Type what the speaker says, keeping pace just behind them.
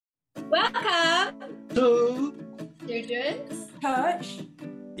Welcome to Children's Church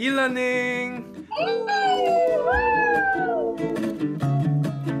E-learning.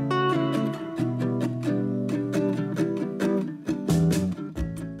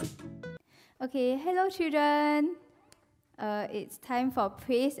 Okay, hello children. It's time for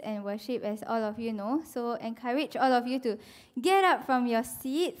praise and worship, as all of you know. So encourage all of you to get up from your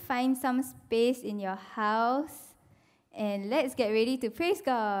seat, find some space in your house, and let's get ready to praise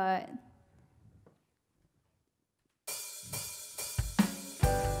God.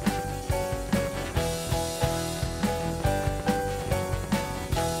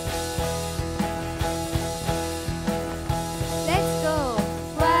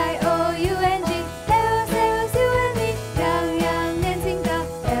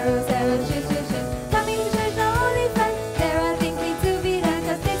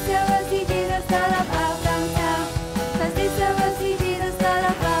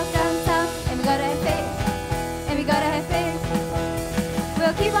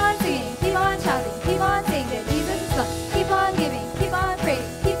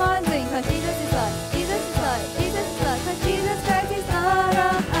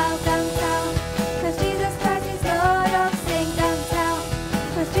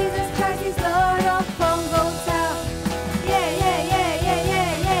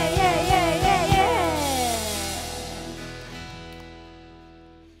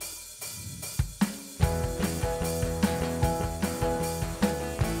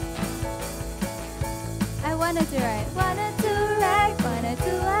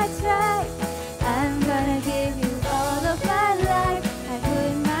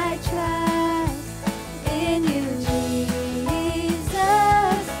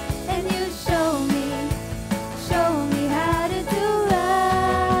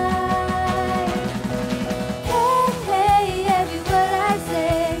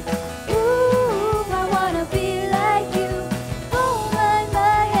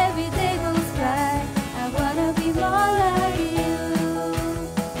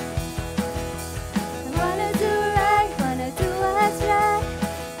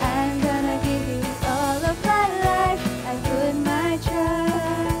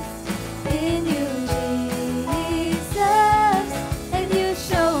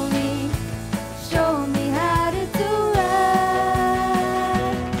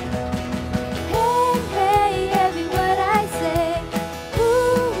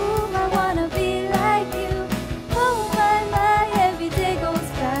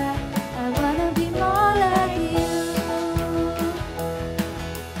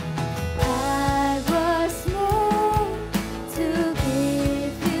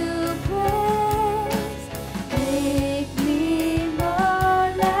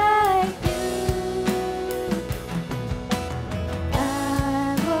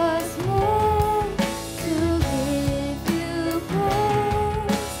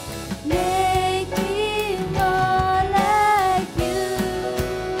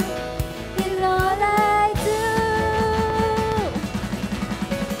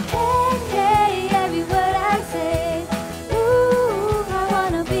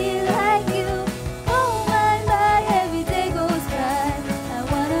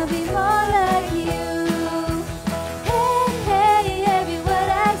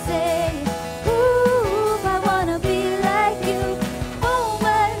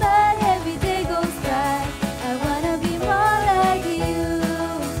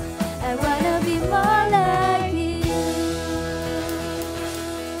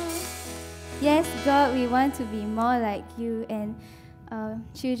 To be more like you. And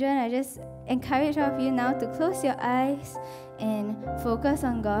children, I just encourage all of you now to close your eyes and focus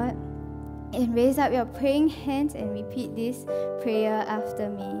on God and raise up your praying hands and repeat this prayer after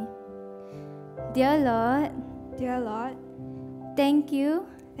me. Dear Lord, thank you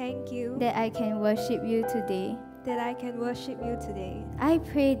that I can worship you today. I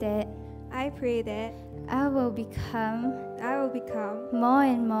pray that I will become more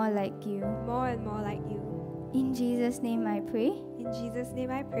and more like you. In Jesus' name I pray.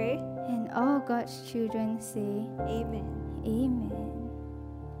 And all God's children say, Amen. Amen.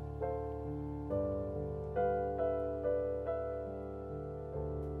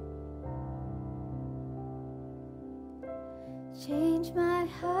 Change my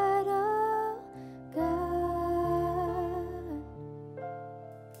heart, oh God.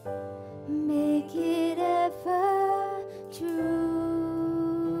 Make it ever true.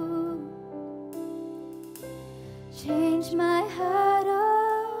 Change my heart,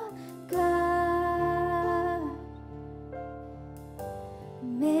 oh God.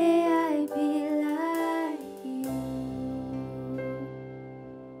 May I be like you.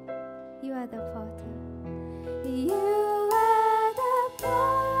 are the potter. You are the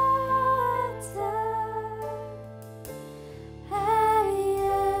potter. I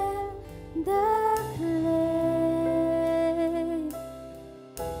am the clay.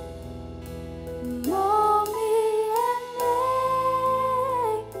 Mold me and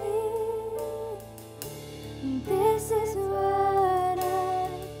make me. This is what I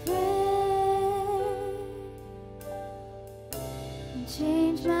pray.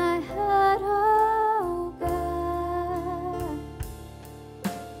 Change my heart, oh God.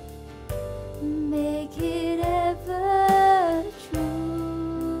 Make it ever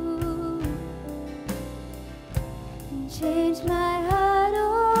true. Change my heart,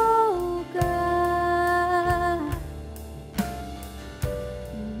 oh God.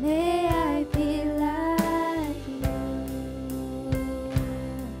 May I be like you.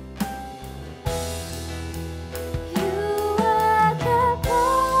 You are the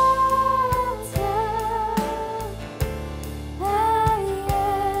potter. I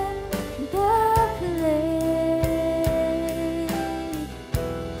am the clay.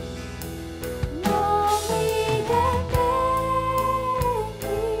 Mold me and make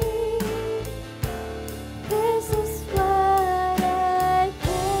me. This is what I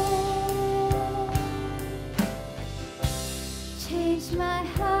pray. Change my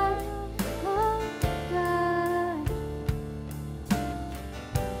heart, oh God.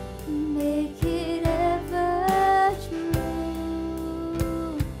 Make it ever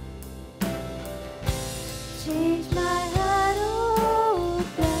true. Change my heart, oh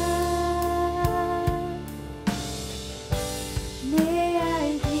God. May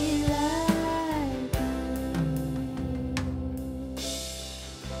I be like you.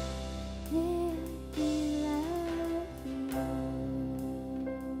 May I be like you.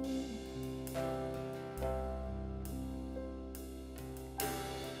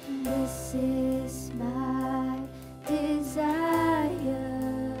 This is my desire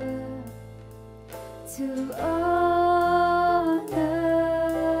to honor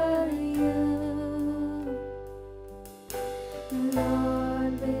you,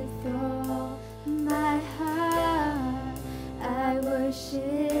 Lord, with all my heart. I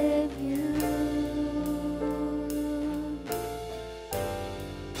worship you.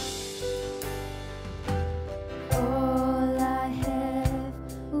 All I have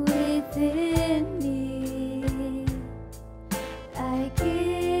within me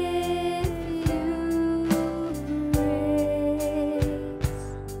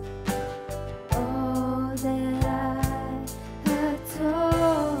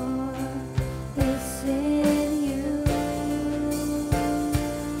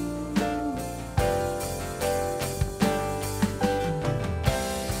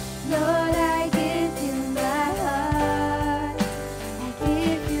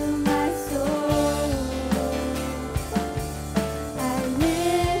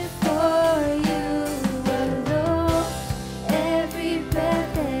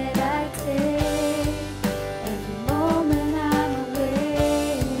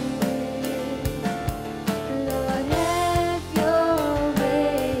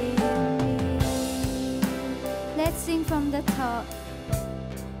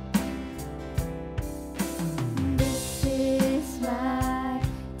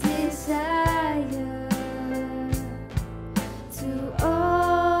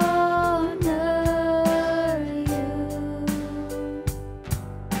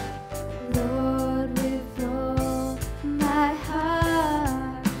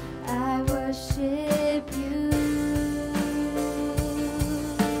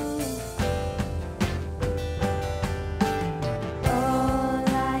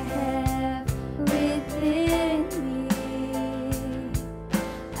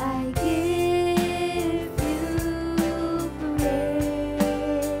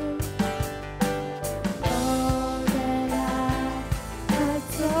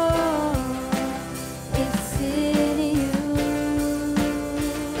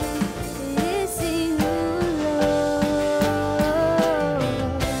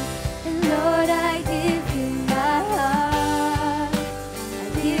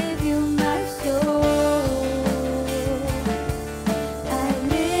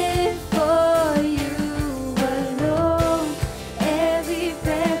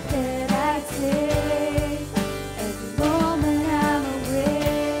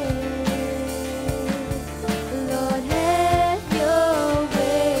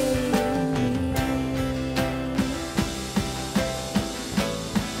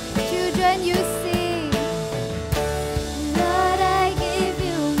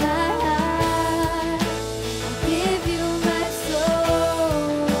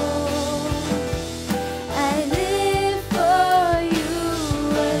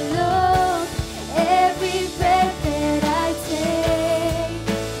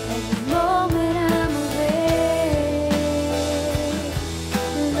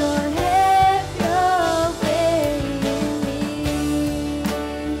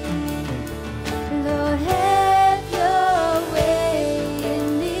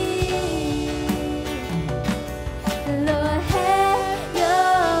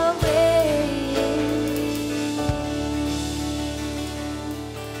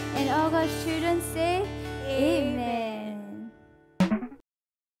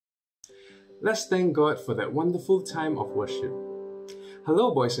Let's thank God for that wonderful time of worship.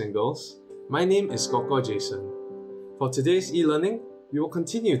 Hello boys and girls, my name is Koko Jason. For today's e-learning, we will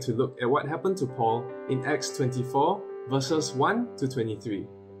continue to look at what happened to Paul in Acts 24 verses 1 to 23.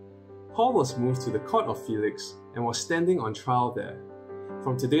 Paul was moved to the court of Felix and was standing on trial there.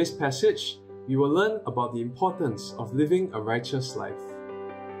 From today's passage, we will learn about the importance of living a righteous life.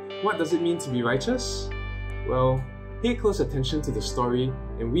 What does it mean to be righteous? Well, pay close attention to the story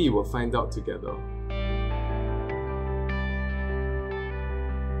and we will find out together.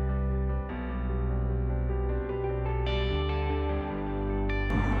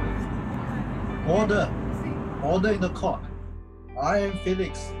 Order! Order in the court. I am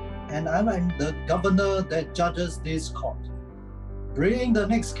Felix, and I am the governor that judges this court. Bring the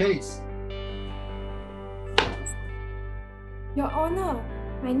next case. Your Honor,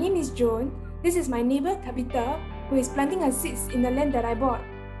 my name is Joan. This is my neighbor Tabitha, who is planting her seeds in the land that I bought.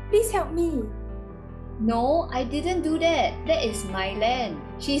 Please help me. No, I didn't do that. That is my land.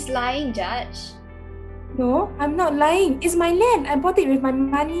 She's lying, Judge. No, I'm not lying. It's my land. I bought it with my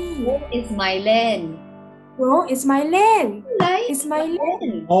money. That is my land. No, it's my land. Lying. It's my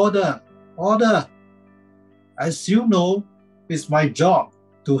land. Order! Order! As you know, it's my job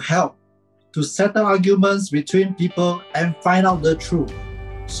to help, to settle arguments between people and find out the truth.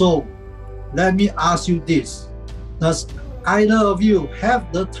 So, let me ask you this. Does either of you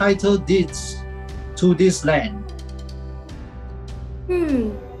have the title deeds to this land?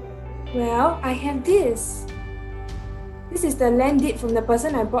 Well, I have this. This is the land deed from the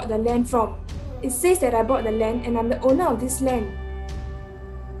person I bought the land from. It says that I bought the land and I'm the owner of this land.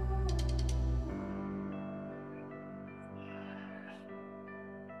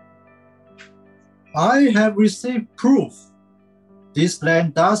 I have received proof. This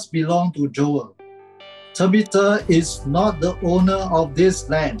land does belong to Joel. Tabitha is not the owner of this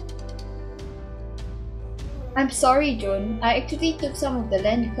land. I'm sorry, Joan. I actually took some of the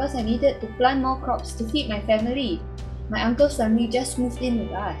land because I needed to plant more crops to feed my family. My uncle's family just moved in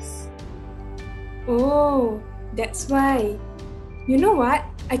with us. Oh, that's why. You know what?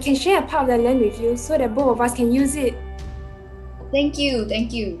 I can share a part of the land with you so that both of us can use it. Thank you,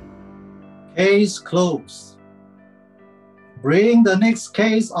 thank you. Case closed. Bring the next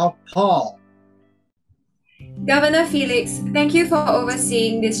case of Paul. Governor Felix, thank you for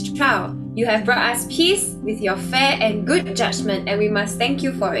overseeing this trial. You have brought us peace with your fair and good judgment, and we must thank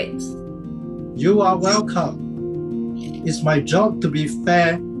you for it. You are welcome. It's my job to be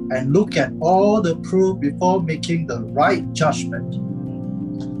fair and look at all the proof before making the right judgment.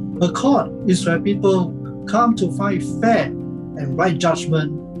 A court is where people come to find fair and right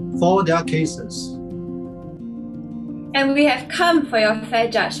judgment for their cases. And we have come for your fair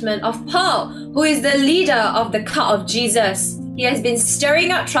judgment of Paul, who is the leader of the cult of Jesus. He has been stirring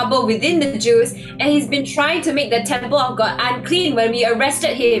up trouble within the Jews, and he's been trying to make the temple of God unclean when we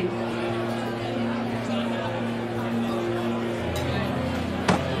arrested him.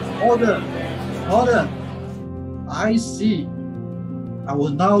 Order! Order! I see. I will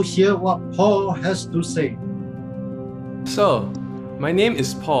now hear what Paul has to say. Sir, my name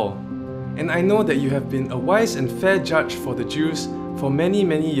is Paul, and I know that you have been a wise and fair judge for the Jews for many,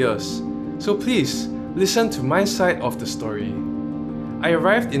 many years. So please, listen to my side of the story. I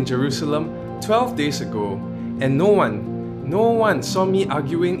arrived in Jerusalem 12 days ago, and no one saw me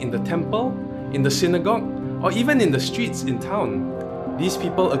arguing in the temple, in the synagogue, or even in the streets in town. These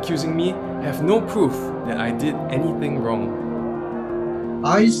people accusing me have no proof that I did anything wrong.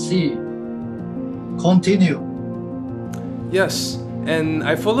 I see. Continue. Yes, and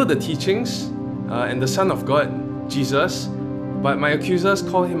I follow the teachings and the Son of God, Jesus, but my accusers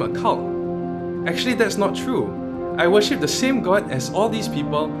call him a cult. Actually, that's not true. I worship the same God as all these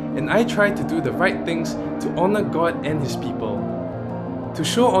people, and I try to do the right things to honor God and His people. To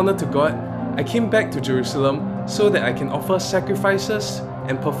show honor to God, I came back to Jerusalem so that I can offer sacrifices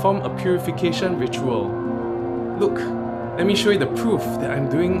and perform a purification ritual. Look, let me show you the proof that I'm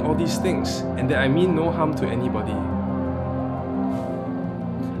doing all these things and that I mean no harm to anybody.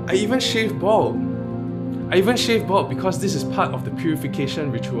 I even shave bald. Because this is part of the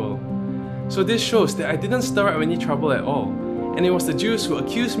purification ritual. So this shows that I didn't stir up any trouble at all, and it was the Jews who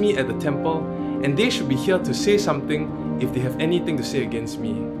accused me at the temple, and they should be here to say something if they have anything to say against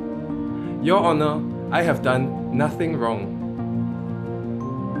me. Your Honor, I have done nothing wrong.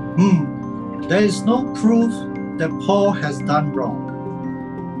 There is no proof that Paul has done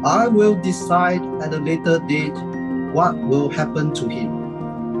wrong. I will decide at a later date what will happen to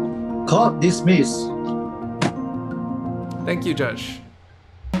him. Court dismissed. Thank you, Judge.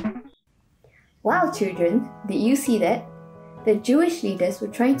 Wow, children, did you see that? The Jewish leaders were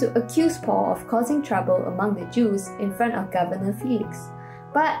trying to accuse Paul of causing trouble among the Jews in front of Governor Felix.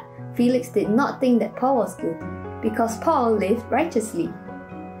 But Felix did not think that Paul was guilty because Paul lived righteously.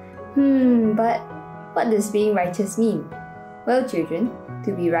 But what does being righteous mean? Well, children,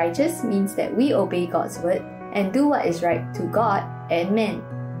 to be righteous means that we obey God's word and do what is right to God and men.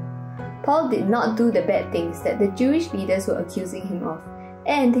 Paul did not do the bad things that the Jewish leaders were accusing him of,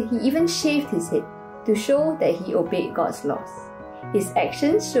 and he even shaved his head to show that he obeyed God's laws. His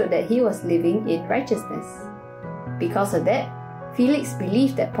actions showed that he was living in righteousness. Because of that, Felix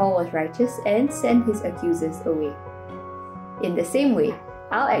believed that Paul was righteous and sent his accusers away. In the same way,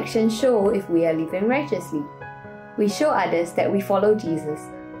 our actions show if we are living righteously. We show others that we follow Jesus,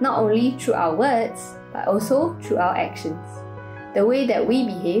 not only through our words, but also through our actions. The way that we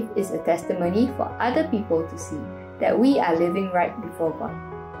behave is a testimony for other people to see that we are living right before God.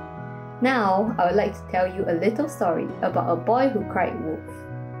 Now, I would like to tell you a little story about a boy who cried wolf.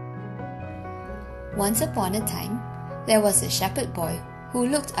 Once upon a time, there was a shepherd boy who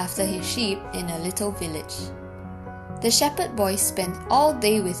looked after his sheep in a little village. The shepherd boy spent all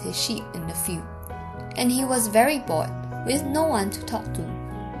day with his sheep in the field, and he was very bored with no one to talk to.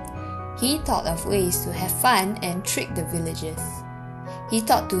 He thought of ways to have fun and trick the villagers. He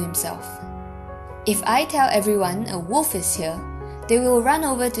thought to himself, "If I tell everyone a wolf is here, they will run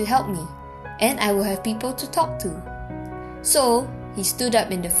over to help me, and I will have people to talk to." So he stood up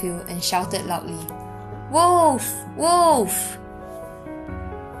in the field and shouted loudly, "Wolf! Wolf!"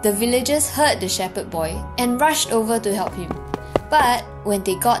 The villagers heard the shepherd boy and rushed over to help him. But when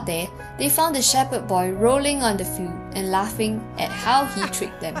they got there, they found the shepherd boy rolling on the field and laughing at how he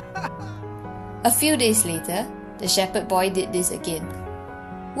tricked them. A few days later, the shepherd boy did this again.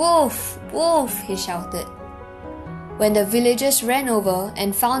 "Wolf! Wolf!" he shouted. When the villagers ran over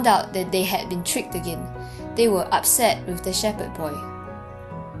and found out that they had been tricked again, they were upset with the shepherd boy.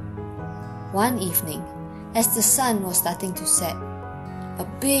 One evening, as the sun was starting to set, a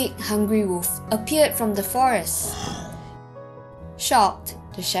big, hungry wolf appeared from the forest. Shocked,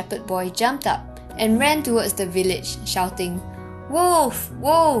 the shepherd boy jumped up and ran towards the village, shouting, "Wolf!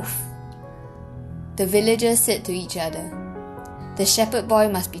 Wolf!" The villagers said to each other, "The shepherd boy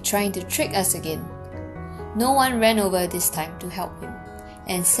must be trying to trick us again." No one ran over this time to help him,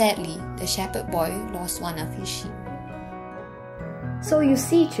 and sadly, the shepherd boy lost one of his sheep. So you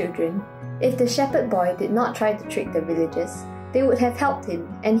see, children, if the shepherd boy did not try to trick the villagers, they would have helped him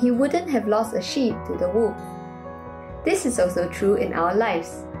and he wouldn't have lost a sheep to the wolf. This is also true in our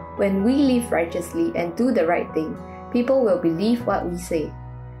lives. When we live righteously and do the right thing, people will believe what we say.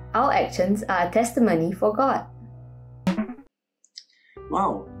 Our actions are a testimony for God.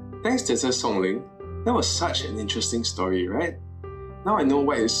 Wow, thanks Teacher Songling. That was such an interesting story, right? Now I know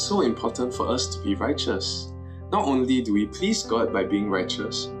why it's so important for us to be righteous. Not only do we please God by being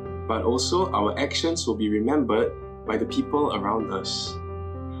righteous, but also our actions will be remembered by the people around us.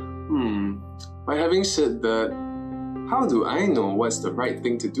 By having said that, how do I know what's the right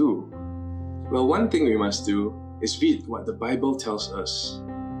thing to do? Well, one thing we must do is read what the Bible tells us.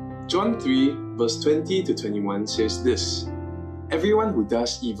 John 3 verse 20 to 21 says this, "Everyone who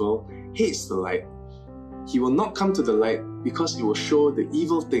does evil hates the light. He will not come to the light because it will show the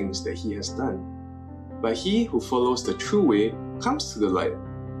evil things that he has done. But he who follows the true way comes to the light.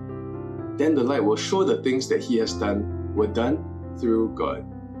 Then the light will show the things that he has done were done through God."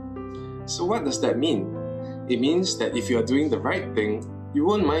 So what does that mean? It means that if you are doing the right thing, you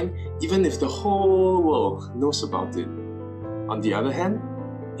won't mind even if the whole world knows about it. On the other hand,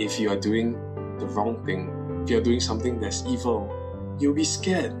 if you are doing the wrong thing, if you are doing something that's evil, you'll be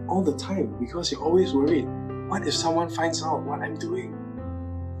scared all the time because you're always worried. What if someone finds out what I'm doing?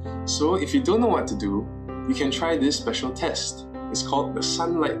 So if you don't know what to do, you can try this special test. It's called the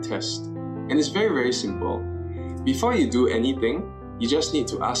sunlight test. And it's very, very simple. Before you do anything, you just need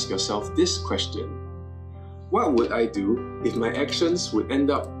to ask yourself this question. What would I do if my actions would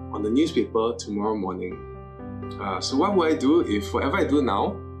end up on the newspaper tomorrow morning? So what would I do if whatever I do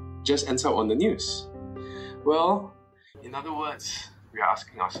now just ends up on the news? Well, in other words, we are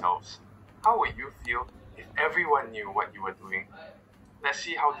asking ourselves, how would you feel if everyone knew what you were doing? Let's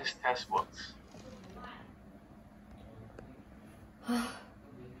see how this test works.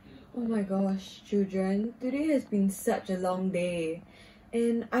 Oh my gosh, children, today has been such a long day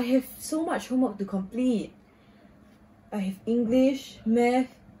and I have so much homework to complete. I have English,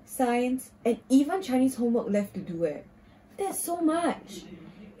 Math, Science, and even Chinese homework left to do. That's so much,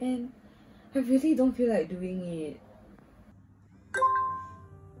 and I really don't feel like doing it.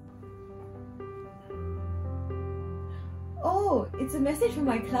 Oh, it's a message from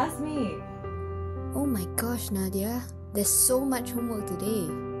my classmate. Oh my gosh, Nadia. There's so much homework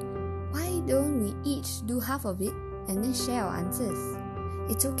today. Why don't we each do half of it and then share our answers?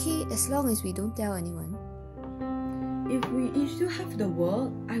 It's okay as long as we don't tell anyone. If we each do half the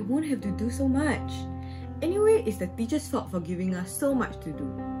work, I won't have to do so much. Anyway, it's the teacher's fault for giving us so much to do.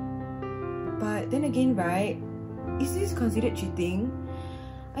 But then again, right? Is this considered cheating?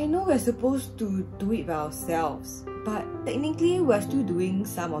 I know we're supposed to do it by ourselves, but technically we're still doing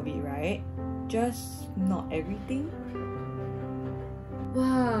some of it, right? Just not everything.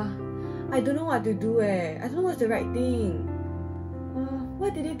 Wow, I don't know what to do I don't know what's the right thing.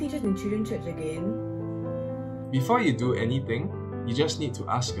 What did they teach us in children's church again? Before you do anything, you just need to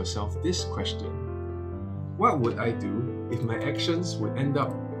ask yourself this question. What would I do if my actions would end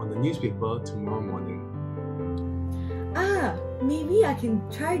up on the newspaper tomorrow morning? Maybe I can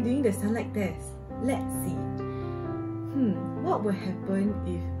try doing the sunlight test. Let's see. What would happen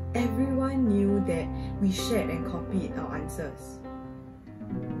if everyone knew that we shared and copied our answers?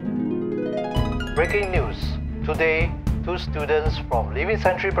 Breaking news. Today, 2 students from Living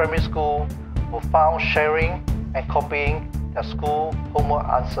Sanctuary Primary School were found sharing and copying their school homework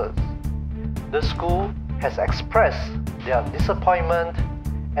answers. The school has expressed their disappointment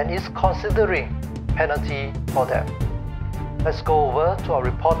and is considering penalty for them. Let's go over to our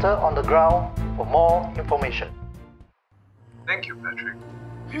reporter on the ground for more information. Thank you, Patrick.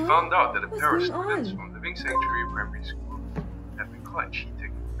 We found out that a pair of What's going students on? from Living Sanctuary Primary School have been caught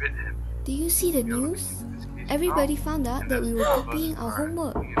cheating red-handed. Do you see the news? Everybody found out that we were copying our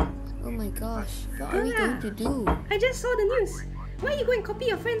homework. Oh my gosh, what are we going to do? I just saw the news. Why you go and copy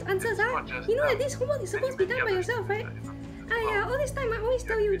your friend's answers, You know that this homework is supposed to be done by yourself, right? All this time I always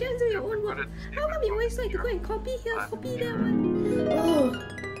tell you, just do your own work. How come you always like to go and copy here, copy there?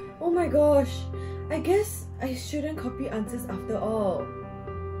 Oh my gosh. I guess I shouldn't copy answers after all.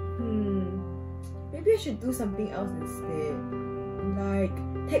 Maybe I should do something else instead. Like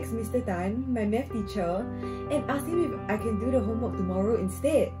text Mr. Tan, my math teacher, and ask him if I can do the homework tomorrow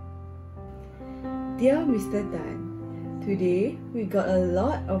instead. Dear Mr. Tan, today we got a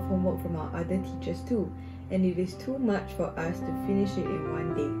lot of homework from our other teachers too, and it is too much for us to finish it in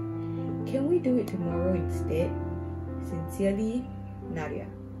one day. Can we do it tomorrow instead? Sincerely, Nadia.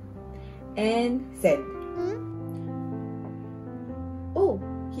 And send. Oh,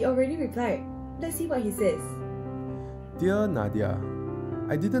 he already replied. Let's see what he says. Dear Nadia,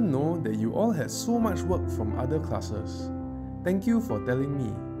 I didn't know that you all had so much work from other classes. Thank you for telling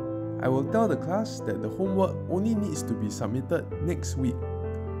me. I will tell the class that the homework only needs to be submitted next week.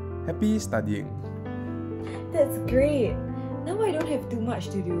 Happy studying. That's great. Now I don't have too much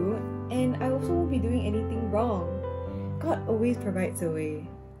to do, and I also won't be doing anything wrong. God always provides a way.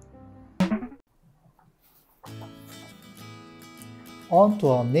 On to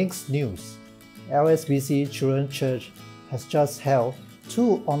our next news. LSBC Children's Church has just held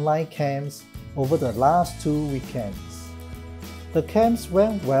 2 online camps over the last 2 weekends. The camps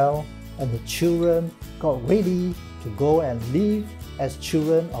went well and the children got ready to go and live as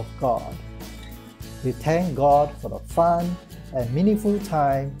children of God. We thank God for the fun and meaningful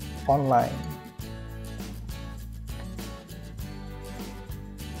time online.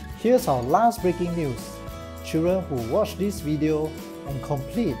 Here's our last breaking news. Children who watch this video and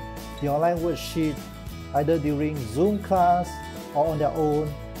complete the online worksheet either during Zoom class or on their own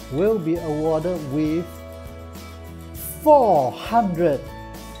will be awarded with 4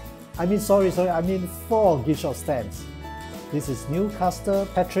 gift shop stamps. This is newcaster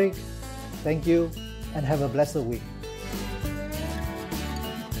Patrick. Thank you and have a blessed week.